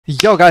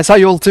Yo guys, how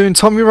you all doing?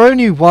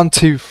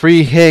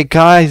 Tomironi123 here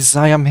guys.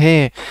 I am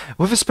here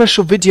with a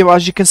special video,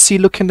 as you can see,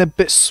 looking a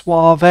bit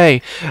suave.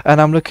 And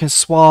I'm looking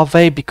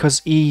suave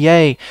because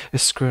EA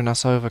is screwing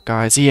us over,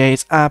 guys. EA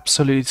is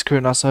absolutely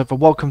screwing us over.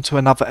 Welcome to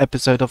another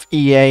episode of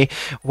EA.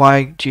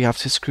 Why do you have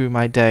to screw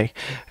my day?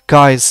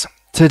 Guys,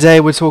 today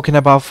we're talking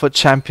about FUT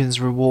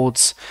Champions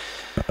Rewards.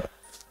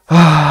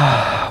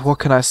 What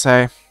can I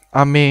say?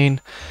 I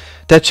mean,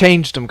 they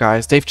changed them,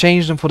 guys. They've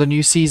changed them for the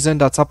new season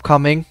that's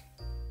upcoming.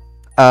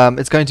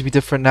 It's going to be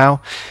different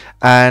now,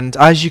 and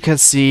as you can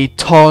see,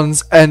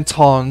 tons and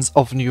tons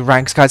of new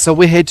ranks, guys. So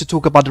we're here to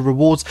talk about the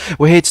rewards,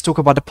 we're here to talk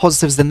about the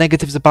positives, the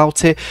negatives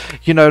about it,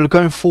 you know,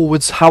 going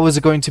forwards. How is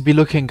it going to be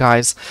looking,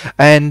 guys?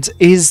 And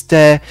is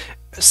there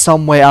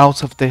some way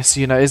out of this?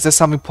 You know, is there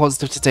something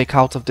positive to take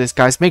out of this,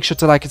 guys? Make sure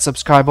to like and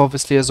subscribe,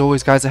 obviously, as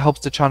always, guys. It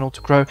helps the channel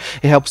to grow,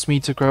 it helps me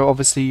to grow.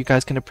 Obviously, you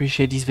guys can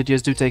appreciate these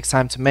videos do take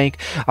time to make.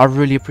 I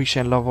really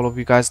appreciate and love all of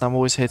you guys, and I'm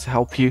always here to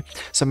help you,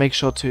 so make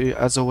sure to,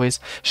 as always,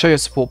 show your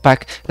support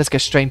back. Let's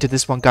get straight into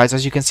this one, guys.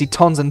 As you can see,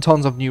 tons and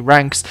tons of new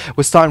ranks.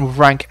 We're starting with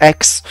rank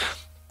X.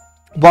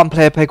 One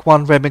player pick,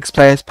 one remix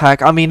players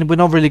pack. I mean, we're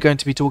not really going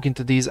to be talking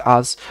to these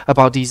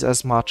about these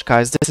as much,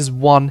 guys. This is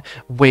one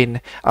win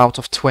out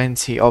of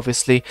 20,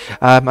 obviously.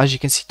 As you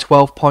can see,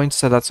 12 points,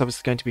 so that's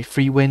obviously going to be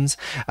 3 wins.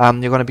 You're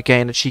going to be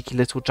getting a cheeky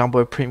little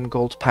jumbo premium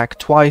gold pack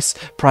twice,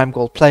 prime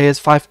gold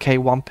players, 5k,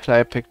 one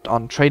player pick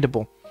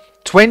untradeable.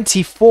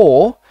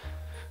 24,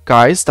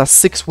 guys, that's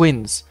 6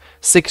 wins.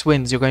 6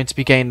 wins, you're going to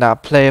be getting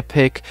that player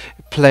pick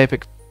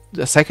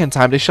the second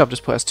time. They should have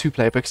just put as 2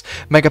 player picks.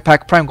 Mega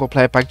pack, prime gold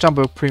player pack,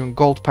 jumbo premium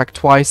gold pack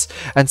twice,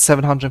 and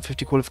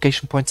 750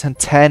 qualification points and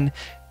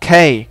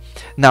 10k.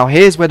 Now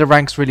here's where the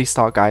ranks really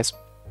start, guys.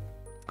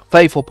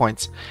 34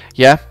 points.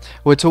 Yeah,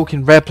 we're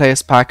talking rare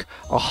players pack,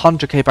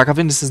 100k pack. I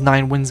think this is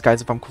 9 wins,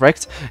 guys, if I'm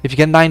correct. If you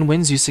get 9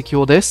 wins, you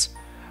secure this.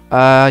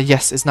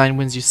 Yes, it's 9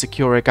 wins, you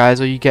secure it,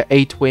 guys, or you get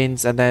 8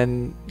 wins and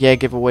then, yeah,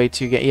 give away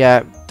 2, get,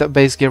 yeah,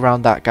 basically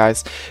around that,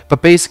 guys.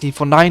 But basically,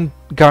 for 9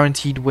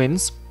 guaranteed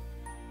wins,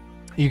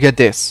 you get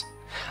this.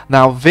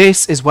 Now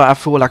this is where I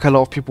feel like a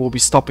lot of people will be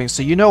stopping.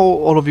 So, you know,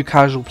 all of you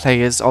casual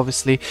players,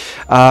 obviously,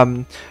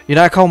 you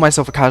know, I call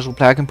myself a casual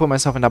player. I can put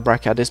myself in that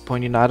bracket at this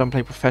point. You know, I don't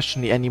play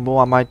professionally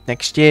anymore. I might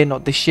next year,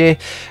 not this year,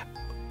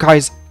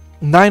 guys.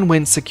 9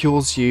 wins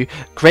secures you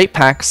great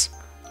packs,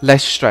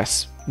 less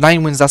stress.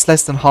 9 wins, that's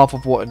less than half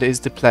of what it is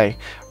to play,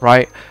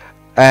 right?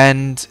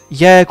 And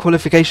yeah,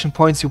 qualification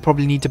points, you'll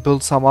probably need to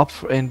build some up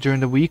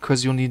during the week,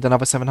 because you'll need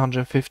another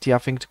 750, I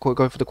think, to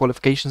go for the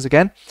qualifications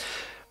again.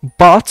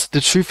 But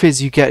the truth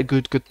is, you get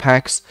good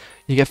packs,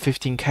 you get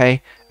 15k,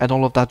 and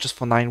all of that just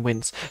for 9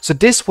 wins. So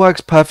this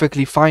works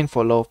perfectly fine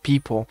for a lot of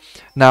people.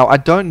 Now, I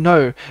don't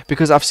know,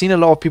 because I've seen a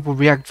lot of people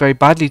react very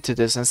badly to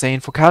this and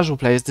saying for casual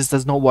players, this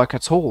does not work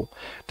at all,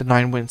 the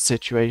 9 win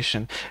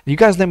situation. You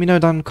guys let me know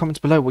down in the comments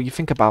below what you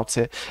think about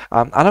it.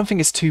 I don't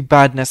think it's too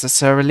bad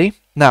necessarily.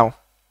 Now,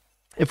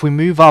 if we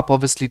move up,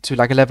 obviously, to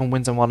like 11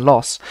 wins and 1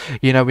 loss,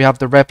 you know, we have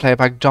the rare player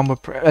pack, jumbo,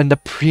 and the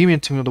premium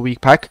team of the week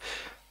pack.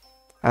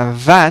 And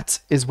that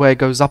is where it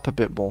goes up a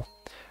bit more.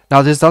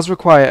 Now, this does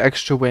require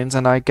extra wins,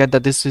 and I get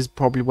that this is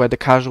probably where the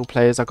casual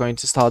players are going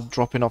to start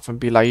dropping off and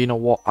be like, you know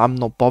what, I'm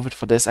not bothered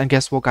for this. And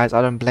guess what, guys,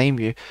 I don't blame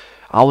you.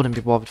 I wouldn't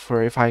be bothered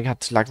for it if I had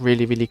to like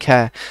really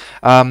care.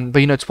 But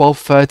you know, 12,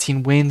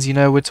 13 wins, you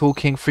know, we're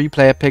talking 3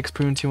 player picks,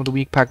 premium team of the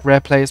week pack,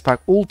 rare players pack,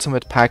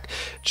 ultimate pack,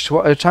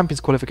 champions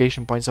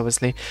qualification points,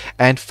 obviously,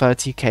 and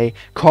 30k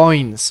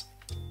coins.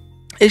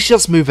 It's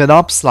just moving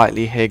up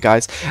slightly here,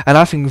 guys, and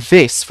I think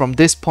this, from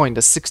this point,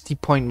 the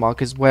 60-point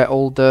mark, is where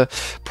all the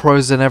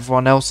pros and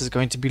everyone else is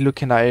going to be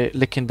looking at it,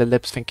 licking the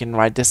lips, thinking,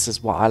 right, this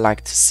is what I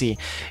like to see.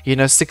 You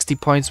know, 60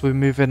 points, we're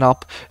moving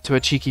up to a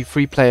cheeky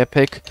 3 player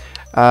pick,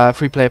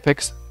 3 player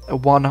picks,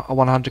 one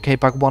 100k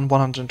pack, one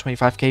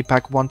 125k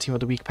pack, one team of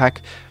the week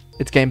pack.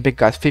 It's getting big,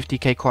 guys.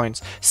 50k coins,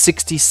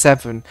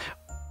 67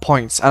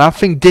 points, and I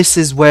think this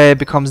is where it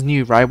becomes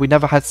new, right? We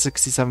never had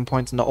 67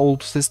 points in the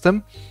old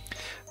system.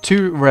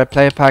 2 rare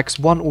player packs,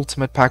 1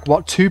 ultimate pack,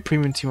 2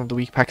 premium team of the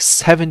week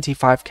packs,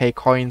 75k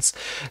coins,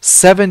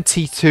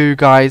 72,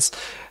 guys.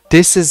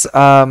 This is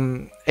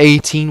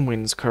 18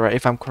 wins, correct?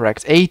 If I'm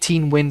correct,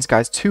 18 wins,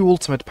 guys. 2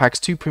 ultimate packs,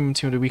 2 premium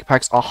team of the week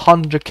packs,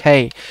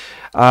 100k.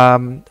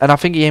 And I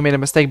think EA made a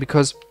mistake,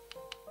 because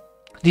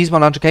these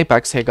 100k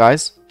packs here,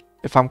 guys,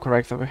 if I'm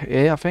correct over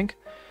here, I think.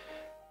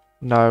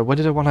 No, where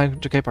did the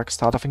 100k pack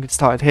start? I think it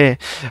started here.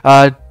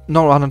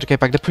 Not 100k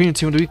pack. The premium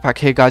team of the week pack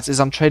here, guys, is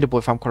untradeable,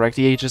 if I'm correct.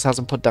 EA just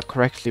hasn't put that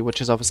correctly,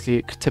 which is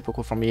obviously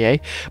typical from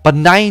EA. But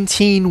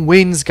 19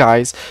 wins,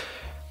 guys.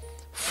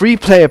 3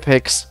 player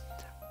picks,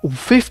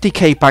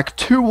 50k pack,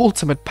 2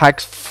 ultimate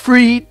packs,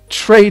 3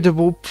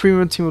 tradable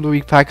premium team of the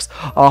week packs,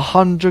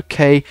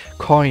 100k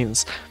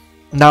coins.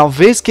 Now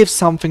this gives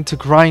something to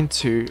grind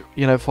to,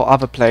 you know, for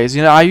other players.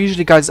 You know, I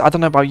usually, guys, I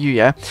don't know about you,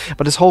 yeah,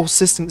 but this whole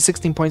system,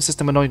 16-point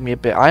system annoyed me a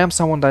bit. I am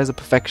someone that is a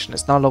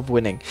perfectionist, and I love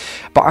winning,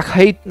 but I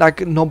hate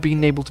like not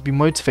being able to be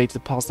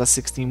motivated past that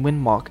 16 win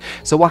mark.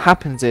 So what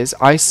happens is,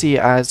 I see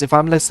it as, if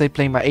I'm, let's say,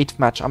 playing my 8th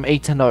match, I'm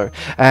 8-0,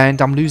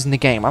 and I'm losing the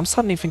game, I'm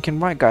suddenly thinking,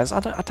 right guys, I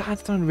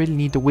don't really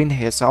need to win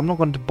here, so I'm not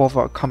going to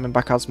bother coming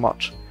back as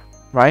much,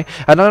 right?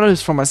 And I know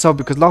this for myself,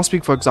 because last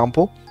week, for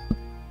example,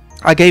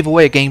 I gave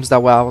away games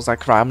that where I was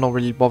like, right, I'm not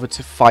really bothered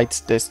to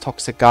fight this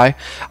toxic guy.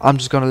 I'm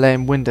just going to let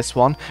him win this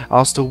one.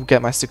 I'll still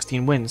get my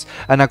 16 wins.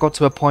 And I got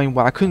to a point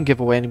where I couldn't give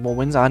away any more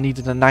wins. I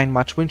needed a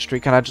 9-match win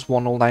streak, and I just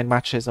won all 9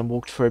 matches and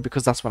walked through it,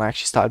 because that's when I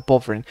actually started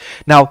bothering.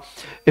 Now,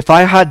 if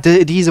I had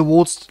these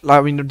awards, I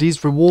mean,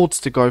 these rewards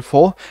to go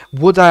for,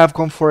 would I have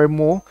gone for it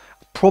more?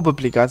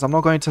 Probably, guys. I'm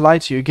not going to lie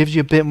to you. It gives you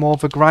a bit more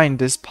of a grind,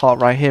 this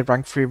part right here.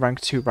 Rank 3, rank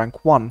 2,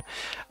 rank 1.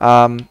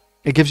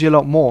 It gives you a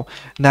lot more.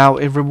 Now,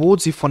 it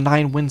rewards you for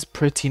 9 wins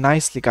pretty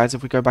nicely, guys.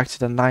 If we go back to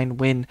the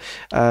 9-win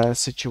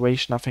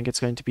situation, I think it's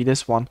going to be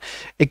this one.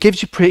 It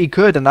gives you pretty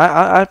good. And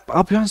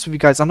I'll be honest with you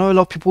guys, I know a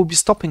lot of people will be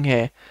stopping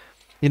here.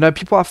 You know,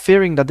 people are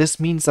fearing that this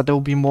means that there will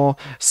be more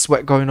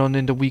sweat going on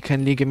in the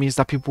weekend league. It means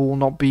that people will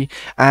not be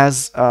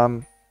as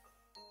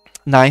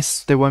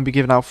nice. They won't be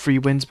giving out free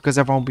wins, because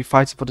everyone will be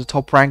fighting for the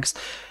top ranks.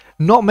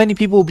 Not many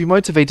people will be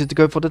motivated to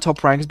go for the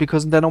top ranks,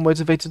 because they're not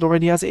motivated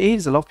already as it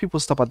is. A lot of people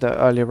stop at the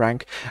earlier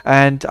rank,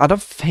 and I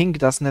don't think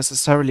that's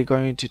necessarily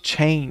going to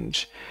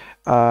change,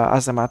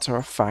 as a matter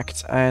of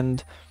fact.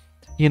 And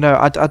you know,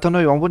 I don't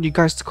know, I want you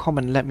guys to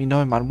comment and let me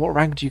know, man. What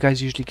rank do you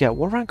guys usually get?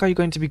 What rank are you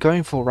going to be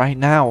going for right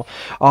now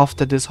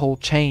after this whole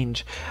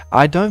change?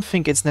 I don't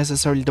think it's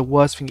necessarily the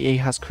worst thing EA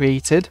has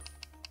created.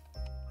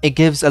 It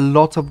gives a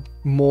lot of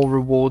more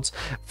rewards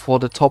for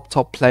the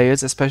top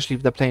players, especially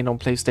if they're playing on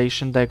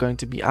PlayStation. They're going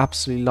to be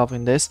absolutely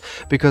loving this,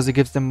 because it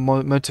gives them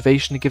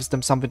motivation, it gives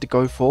them something to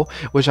go for,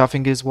 which I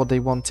think is what they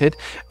wanted.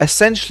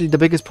 Essentially, the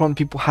biggest problem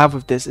people have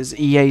with this is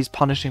EA is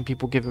punishing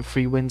people giving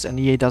free wins, and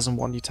EA doesn't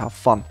want you to have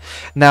fun.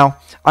 Now,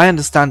 I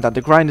understand that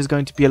the grind is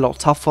going to be a lot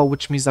tougher,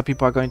 which means that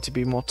people are going to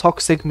be more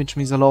toxic, which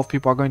means a lot of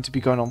people are going to be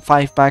going on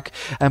 5-back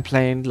and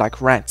playing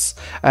like rats.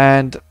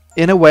 And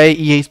in a way,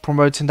 EA is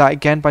promoting that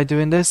again by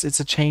doing this. It's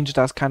a change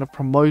that's kind of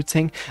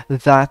promoting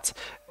that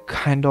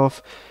kind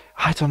of,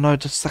 I don't know,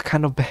 just that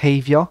kind of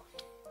behavior,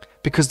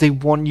 because they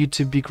want you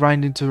to be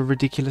grinding to a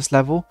ridiculous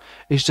level.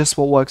 It's just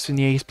what works in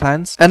EA's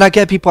plans. And I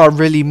get people are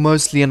really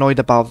mostly annoyed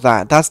about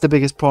that. That's the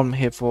biggest problem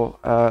here for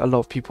a lot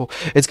of people.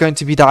 It's going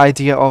to be the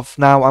idea of,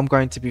 now I'm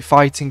going to be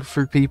fighting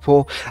through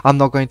people. I'm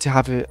not going to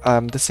have it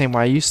the same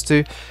way I used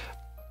to.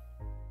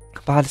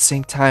 But at the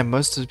same time,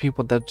 most of the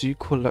people that do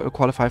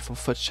qualify for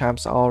FUT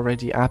Champs are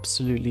already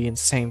absolutely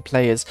insane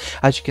players.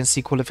 As you can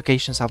see,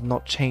 qualifications have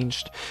not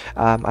changed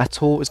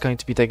at all. It's going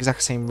to be the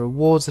exact same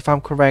rewards, if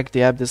I'm correct.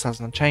 Yeah, this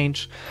hasn't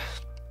changed.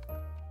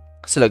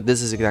 So look,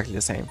 this is exactly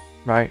the same,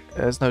 right?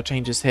 There's no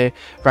changes here.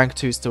 Rank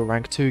 2 is still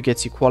rank 2,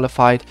 gets you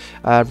qualified.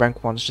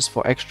 Rank 1 is just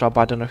for extra,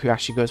 but I don't know who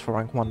actually goes for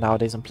rank 1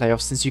 nowadays in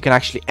playoffs, since you can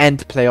actually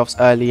end playoffs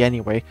early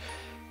anyway.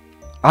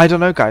 I don't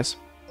know, guys.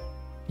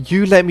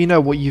 You let me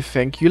know what you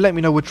think. You let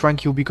me know which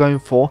rank you'll be going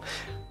for.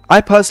 I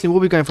personally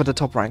will be going for the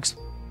top ranks.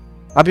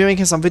 I'll be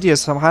making some videos,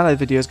 some highlight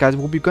videos, guys.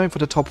 We'll be going for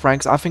the top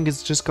ranks. I think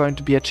it's just going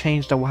to be a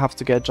change that we'll have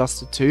to get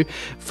adjusted to.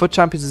 FUT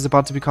Champions is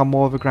about to become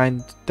more of a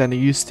grind than it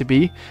used to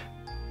be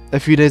a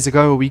few days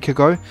ago, a week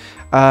ago.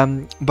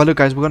 But look,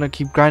 guys, we're going to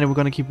keep grinding. We're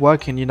going to keep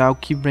working, you know,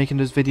 keep making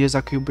those videos.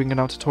 I'll keep bringing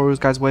out tutorials,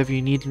 guys. Whatever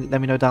you need,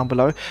 let me know down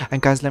below. And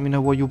guys, let me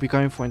know what you'll be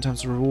going for in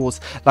terms of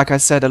rewards. Like I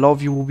said, a lot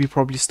of you will be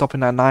probably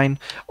stopping at 9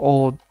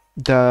 or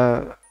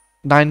the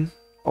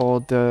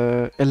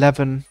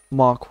 11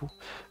 mark.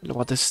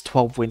 Well, this is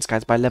 12 wins,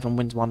 guys. By 11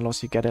 wins, 1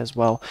 loss, you get it as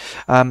well.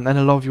 And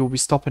a lot of you will be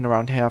stopping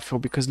around here, I feel,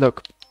 because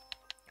look,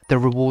 the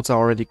rewards are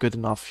already good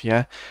enough.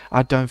 Yeah,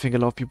 I don't think a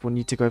lot of people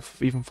need to go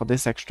even for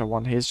this extra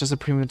one here. It's just a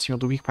premium team of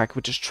the week pack,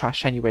 which is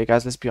trash anyway,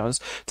 guys. Let's be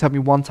honest. Tell me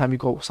one time you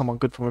got someone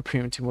good from a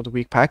premium team of the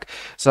week pack.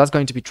 So that's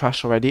going to be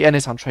trash already, and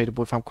it's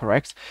untradeable if I'm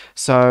correct.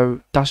 So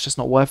that's just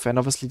not worth it. And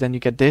obviously then you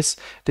get this.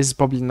 This is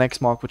probably the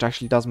next mark, which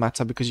actually does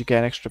matter, because you get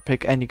an extra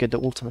pick and you get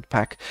the ultimate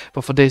pack.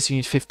 But for this you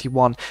need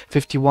 51.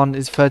 51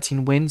 is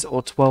 13 wins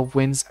or 12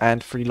 wins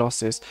and 3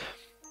 losses.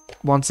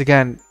 Once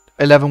again,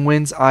 11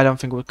 wins I don't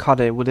think would cut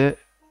it, would it?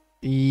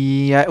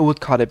 Yeah, it would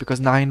cut it,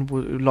 because 9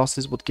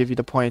 losses would give you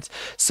the points.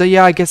 So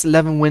yeah, I guess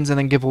 11 wins and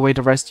then give away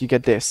the rest, you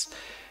get this.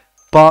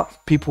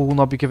 But people will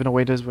not be giving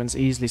away those wins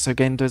easily. So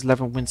again, those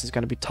 11 wins is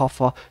going to be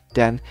tougher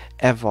than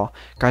ever.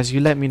 Guys, you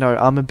let me know.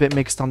 I'm a bit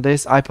mixed on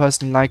this. I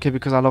personally like it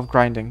because I love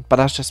grinding. But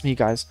that's just me,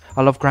 guys.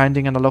 I love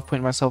grinding, and I love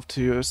putting myself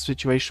to a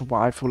situation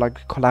where I feel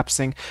like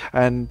collapsing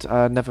and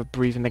never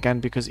breathing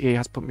again, because EA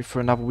has put me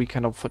through another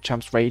weekend of FUT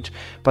Champs rage.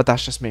 But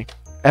that's just me.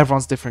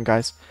 Everyone's different,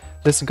 guys.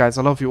 Listen, guys,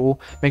 I love you all.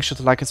 Make sure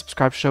to like and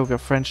subscribe, share with your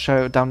friends,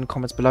 share it down in the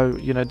comments below.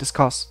 You know,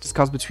 discuss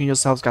between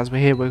yourselves, guys.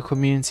 We're here, we're a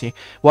community.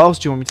 What else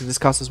do you want me to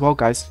discuss as well,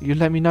 guys? You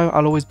let me know,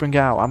 I'll always bring it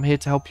out. I'm here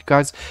to help you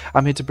guys.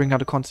 I'm here to bring out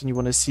the content you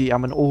want to see.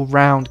 I'm an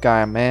all-round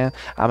guy, man.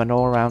 I'm an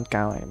all-round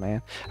guy,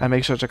 man. And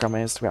make sure to check out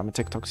my Instagram and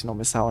TikTok so you don't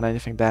miss out on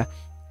anything there.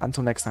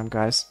 Until next time,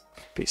 guys.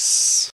 Peace.